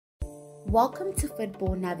Welcome to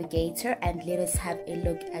Football Navigator, and let us have a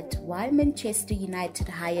look at why Manchester United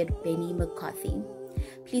hired Benni Mccarthy.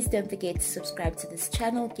 Please don't forget to subscribe to this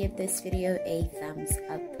channel, give this video a thumbs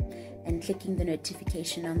up, and clicking the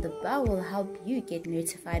notification on the bell will help you get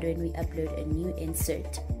notified when we upload a new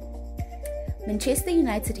insert. Manchester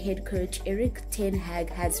United head coach Erik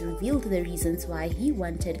has revealed the reasons why he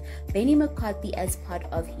wanted Benni McCarthy as part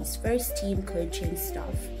of his first team coaching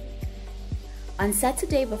staff. On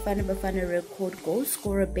Saturday, Bafana record goal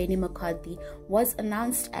scorer Benni McCarthy was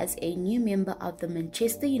announced as a new member of the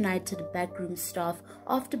Manchester United backroom staff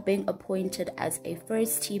after being appointed as a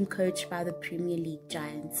first-team coach by the Premier League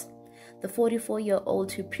giants. The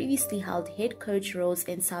 44-year-old, who previously held head coach roles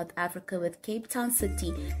in South Africa with Cape Town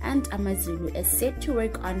City and AmaZulu, is set to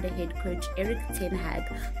work under head coach Erik,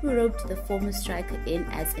 who roped the former striker in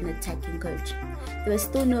as an attacking coach. There was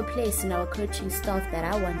still no place in our coaching staff that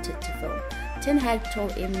I wanted to fill, Ten Hag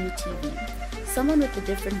told MUTV. Someone with a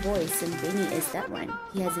different voice, and Benni is that one.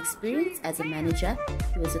 He has experience as a manager,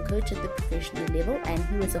 he was a coach at the professional level, and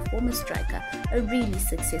he was a former striker, a really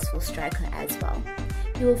successful striker as well.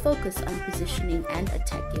 He will focus on positioning and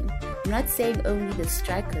attacking. I'm not saying only the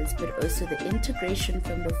strikers, but also the integration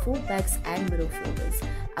from the fullbacks and midfielders.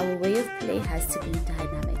 Our way of play has to be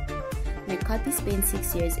dynamic. McCarthy spent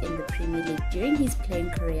 6 years in the Premier League during his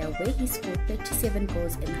playing career, where he scored 37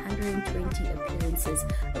 goals in 120 appearances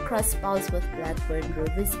across spells with Blackburn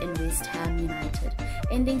Rovers and West Ham United,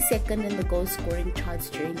 ending second in the goal-scoring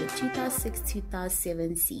charts during the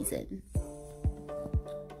 2006-2007 season.